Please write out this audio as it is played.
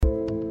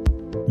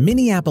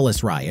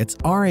Minneapolis riots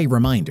are a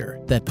reminder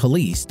that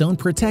police don't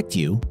protect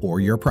you or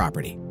your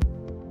property.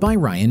 By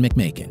Ryan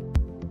McMakin.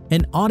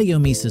 An audio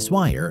Mises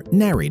Wire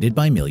narrated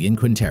by Millian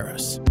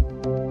Quinteros.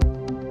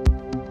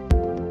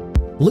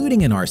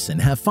 Looting and arson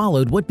have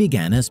followed what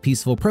began as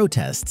peaceful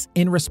protests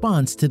in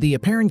response to the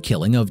apparent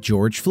killing of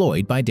George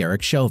Floyd by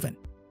Derek Chauvin,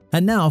 a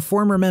now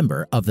former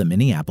member of the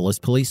Minneapolis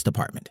Police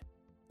Department.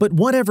 But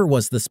whatever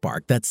was the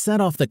spark that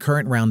set off the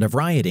current round of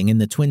rioting in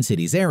the Twin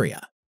Cities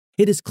area,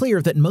 it is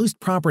clear that most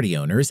property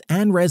owners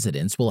and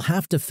residents will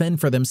have to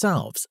fend for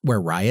themselves where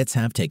riots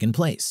have taken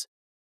place.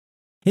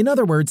 In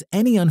other words,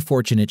 any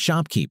unfortunate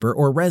shopkeeper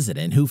or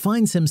resident who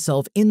finds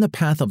himself in the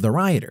path of the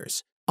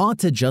rioters ought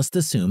to just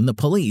assume the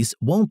police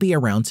won't be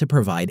around to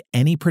provide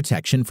any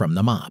protection from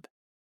the mob.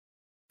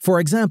 For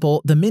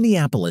example, the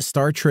Minneapolis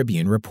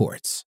Star-Tribune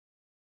reports,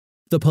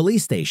 "The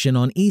police station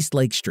on East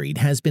Lake Street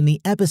has been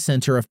the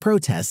epicenter of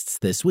protests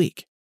this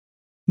week.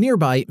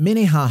 Nearby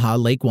Minnehaha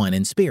Lake Wine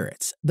and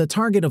Spirits, the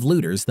target of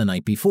looters the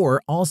night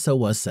before, also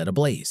was set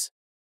ablaze.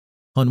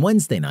 On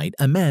Wednesday night,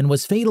 a man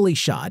was fatally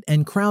shot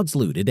and crowds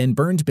looted and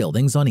burned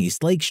buildings on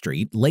East Lake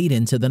Street late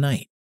into the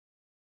night.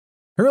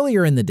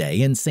 Earlier in the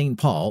day in St.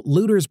 Paul,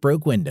 looters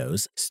broke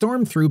windows,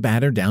 stormed through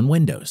battered-down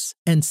windows,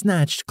 and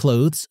snatched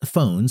clothes,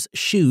 phones,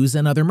 shoes,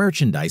 and other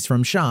merchandise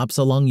from shops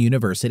along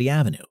University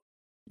Avenue,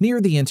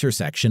 near the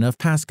intersection of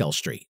Pascal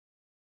Street.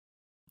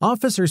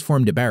 Officers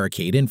formed a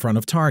barricade in front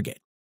of Target,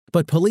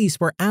 but police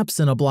were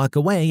absent a block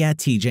away at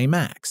TJ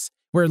Maxx,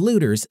 where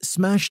looters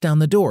smashed down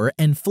the door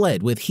and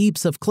fled with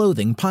heaps of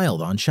clothing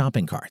piled on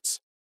shopping carts.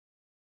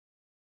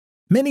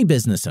 Many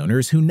business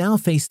owners who now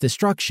face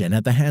destruction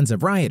at the hands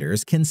of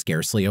rioters can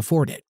scarcely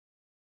afford it.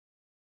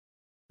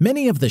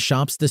 Many of the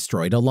shops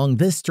destroyed along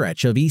this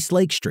stretch of East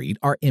Lake Street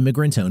are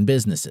immigrant-owned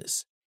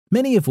businesses,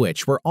 many of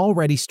which were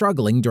already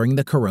struggling during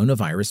the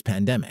coronavirus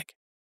pandemic.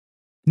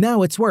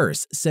 Now it's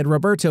worse, said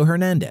Roberto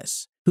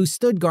Hernandez, who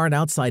stood guard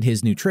outside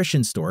his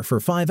nutrition store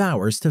for 5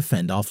 hours to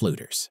fend off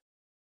looters.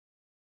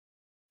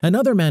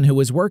 Another man who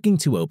was working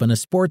to open a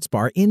sports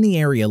bar in the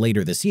area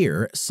later this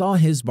year saw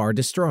his bar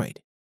destroyed.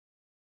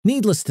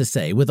 Needless to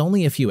say, with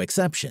only a few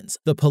exceptions,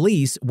 the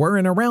police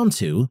weren't around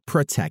to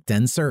protect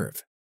and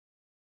serve.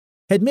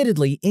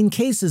 Admittedly, in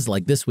cases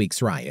like this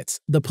week's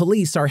riots, the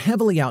police are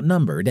heavily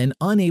outnumbered and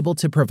unable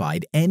to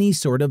provide any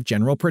sort of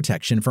general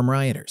protection from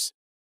rioters.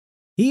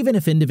 Even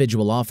if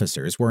individual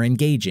officers were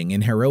engaging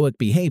in heroic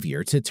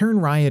behavior to turn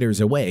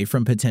rioters away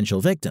from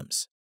potential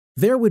victims,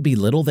 there would be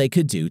little they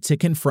could do to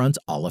confront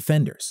all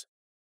offenders.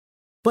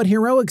 But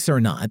heroics or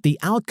not, the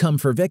outcome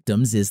for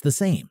victims is the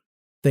same.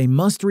 They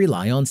must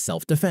rely on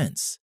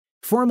self-defense,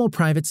 formal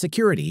private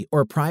security,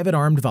 or private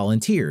armed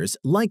volunteers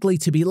likely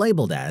to be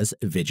labeled as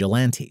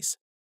vigilantes.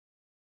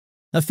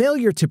 A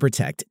failure to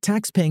protect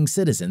tax-paying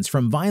citizens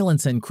from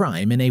violence and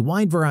crime in a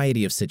wide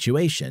variety of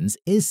situations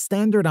is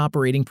standard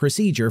operating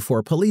procedure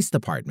for police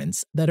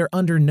departments that are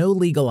under no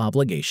legal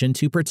obligation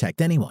to protect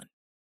anyone,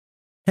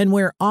 and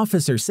where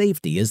officer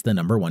safety is the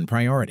 #1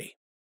 priority.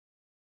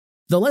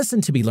 The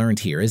lesson to be learned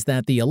here is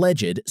that the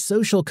alleged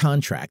social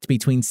contract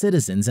between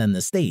citizens and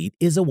the state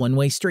is a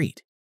one-way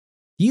street.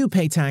 You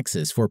pay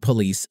taxes for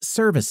police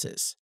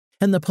services,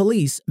 and the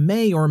police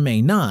may or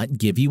may not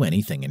give you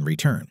anything in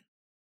return.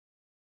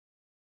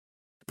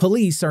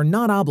 Police are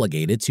not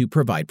obligated to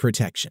provide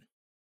protection.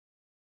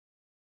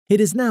 It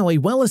is now a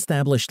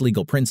well-established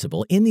legal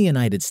principle in the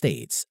United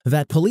States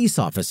that police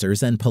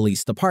officers and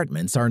police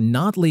departments are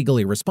not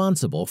legally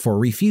responsible for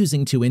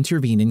refusing to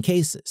intervene in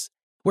cases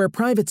where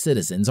private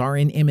citizens are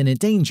in imminent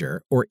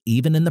danger or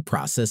even in the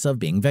process of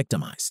being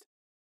victimized.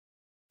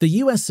 The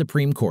U.S.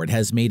 Supreme Court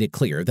has made it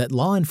clear that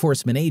law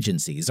enforcement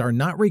agencies are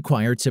not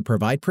required to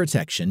provide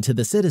protection to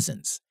the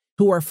citizens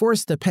who are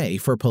forced to pay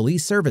for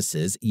police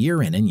services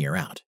year in and year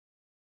out.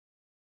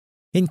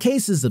 In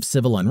cases of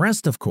civil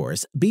unrest, of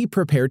course, be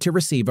prepared to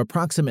receive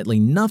approximately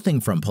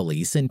nothing from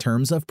police in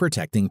terms of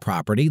protecting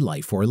property,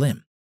 life, or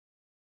limb.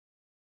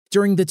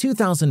 During the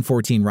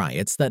 2014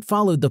 riots that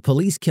followed the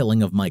police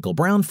killing of Michael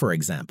Brown, for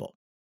example,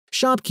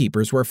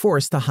 shopkeepers were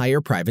forced to hire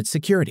private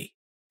security,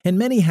 and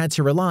many had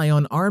to rely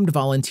on armed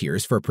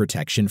volunteers for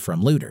protection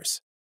from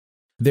looters.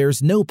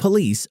 "There's no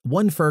police,"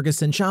 one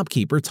Ferguson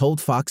shopkeeper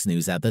told Fox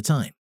News at the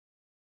time.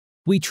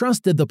 "We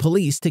trusted the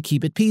police to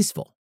keep it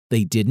peaceful.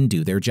 They didn't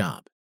do their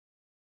job."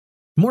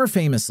 More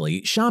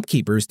famously,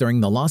 shopkeepers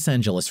during the Los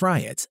Angeles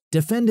riots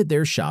defended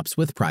their shops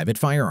with private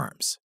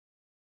firearms.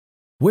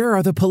 "Where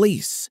are the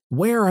police?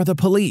 Where are the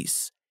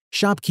police?"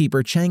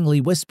 shopkeeper Chang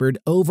Lee whispered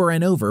over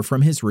and over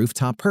from his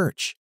rooftop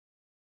perch.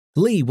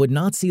 Lee would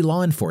not see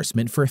law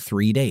enforcement for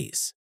 3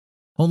 days.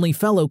 Only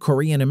fellow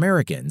Korean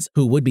Americans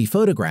who would be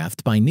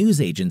photographed by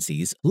news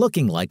agencies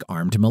looking like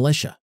armed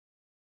militia.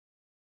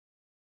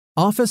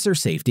 Officer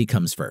safety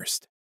comes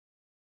first.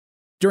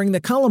 During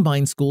the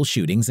Columbine school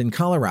shootings in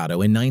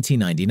Colorado in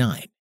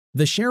 1999,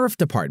 the sheriff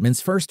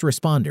department's first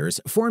responders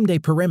formed a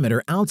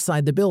perimeter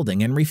outside the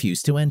building and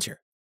refused to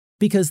enter,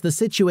 because the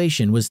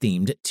situation was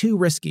deemed too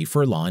risky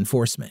for law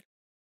enforcement.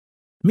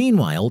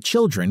 Meanwhile,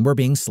 children were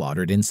being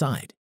slaughtered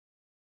inside.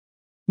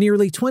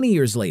 Nearly 20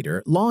 years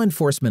later, law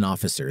enforcement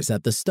officers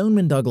at the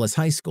Stoneman Douglas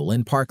High School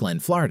in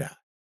Parkland, Florida,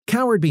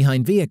 cowered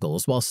behind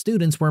vehicles while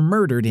students were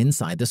murdered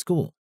inside the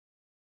school.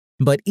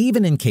 But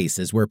even in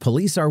cases where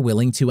police are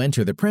willing to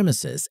enter the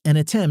premises and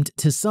attempt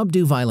to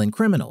subdue violent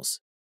criminals,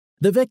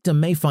 the victim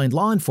may find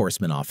law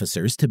enforcement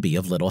officers to be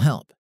of little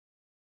help.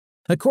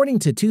 According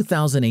to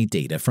 2008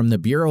 data from the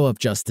Bureau of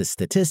Justice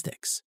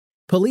Statistics,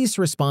 police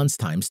response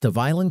times to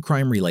violent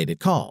crime-related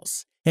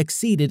calls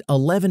exceeded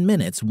 11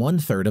 minutes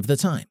 1/3 of the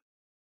time.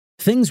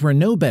 Things were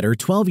no better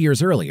 12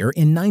 years earlier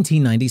in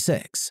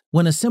 1996,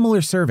 when a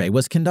similar survey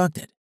was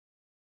conducted.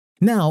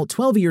 Now,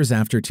 12 years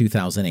after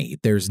 2008,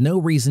 there's no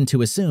reason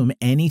to assume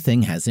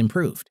anything has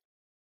improved.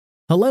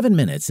 11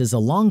 minutes is a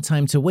long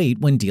time to wait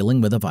when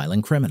dealing with a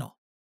violent criminal.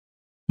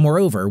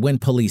 Moreover, when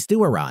police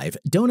do arrive,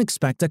 don't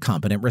expect a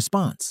competent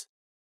response.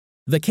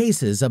 The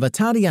cases of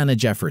Tatiana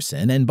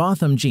Jefferson and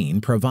Botham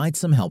Jean provide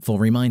some helpful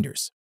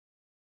reminders.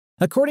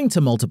 According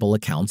to multiple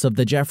accounts of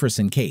the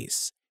Jefferson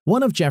case,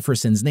 one of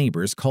Jefferson's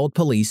neighbors called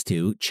police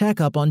to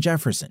check up on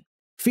Jefferson,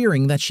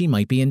 fearing that she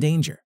might be in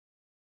danger.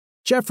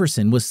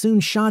 Jefferson was soon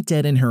shot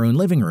dead in her own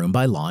living room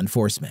by law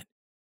enforcement.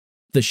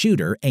 The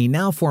shooter, a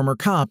now former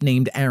cop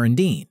named Aaron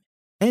Dean,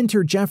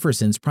 entered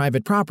Jefferson's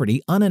private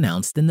property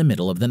unannounced in the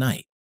middle of the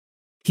night.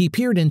 He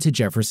peered into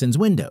Jefferson's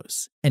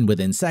windows, and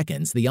within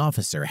seconds, the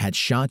officer had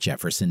shot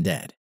Jefferson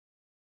dead.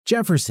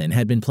 Jefferson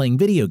had been playing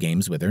video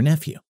games with her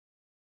nephew.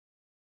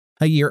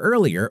 A year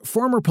earlier,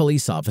 former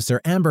police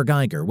officer Amber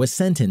Geiger was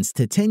sentenced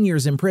to 10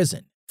 years in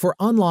prison for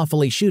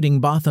unlawfully shooting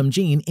Botham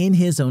Jean in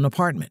his own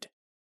apartment.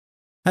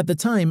 At the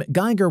time,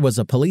 Geiger was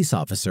a police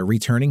officer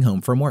returning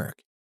home from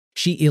work.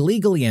 She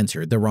illegally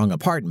entered the wrong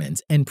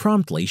apartment and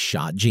promptly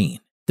shot Jean,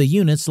 the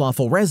unit's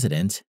lawful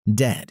resident,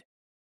 dead.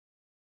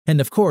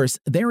 And of course,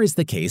 there is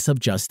the case of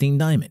Justine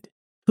Diamond,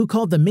 who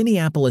called the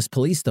Minneapolis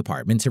Police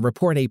Department to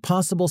report a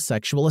possible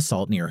sexual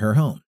assault near her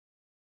home.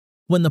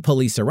 When the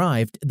police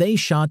arrived, they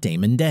shot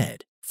Damon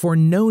dead, for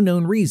no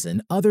known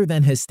reason other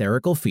than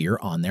hysterical fear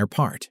on their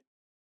part.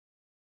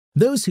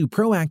 Those who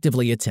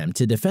proactively attempt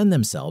to defend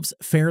themselves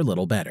fare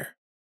little better.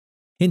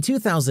 In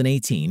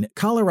 2018,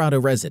 Colorado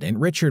resident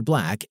Richard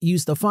Black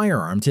used a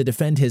firearm to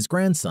defend his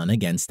grandson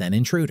against an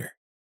intruder.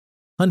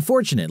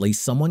 Unfortunately,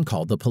 someone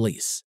called the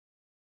police.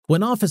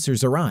 When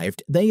officers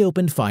arrived, they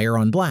opened fire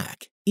on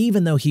Black,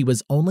 even though he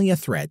was only a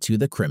threat to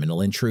the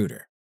criminal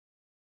intruder.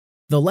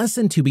 The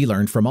lesson to be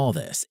learned from all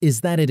this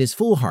is that it is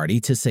foolhardy,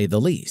 to say the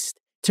least,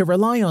 to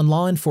rely on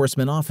law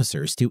enforcement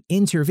officers to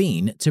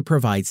intervene to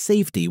provide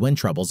safety when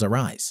troubles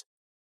arise.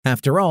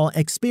 After all,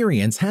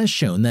 experience has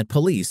shown that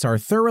police are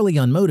thoroughly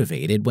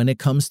unmotivated when it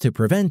comes to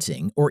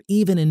preventing or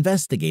even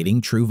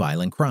investigating true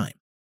violent crime.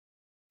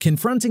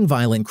 Confronting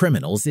violent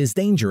criminals is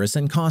dangerous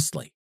and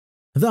costly.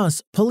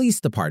 Thus,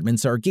 police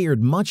departments are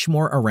geared much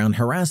more around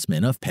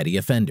harassment of petty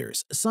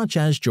offenders, such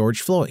as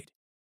George Floyd,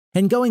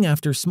 and going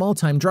after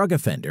small-time drug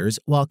offenders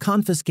while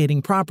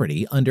confiscating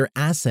property under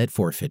asset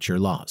forfeiture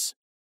laws.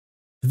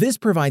 This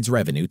provides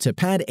revenue to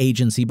pad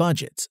agency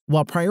budgets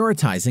while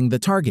prioritizing the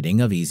targeting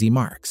of easy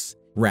marks,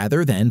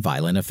 rather than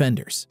violent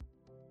offenders.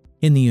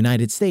 In the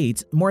United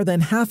States, more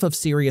than half of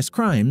serious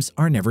crimes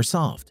are never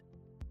solved.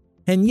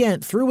 And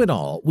yet, through it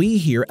all, we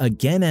hear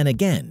again and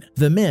again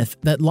the myth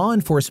that law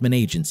enforcement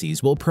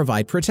agencies will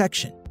provide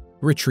protection,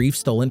 retrieve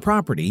stolen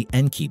property,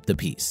 and keep the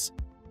peace.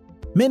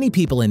 Many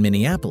people in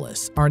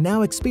Minneapolis are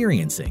now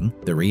experiencing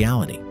the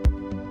reality.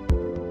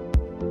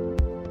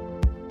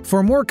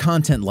 For more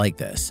content like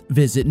this,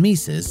 visit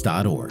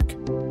Mises.org.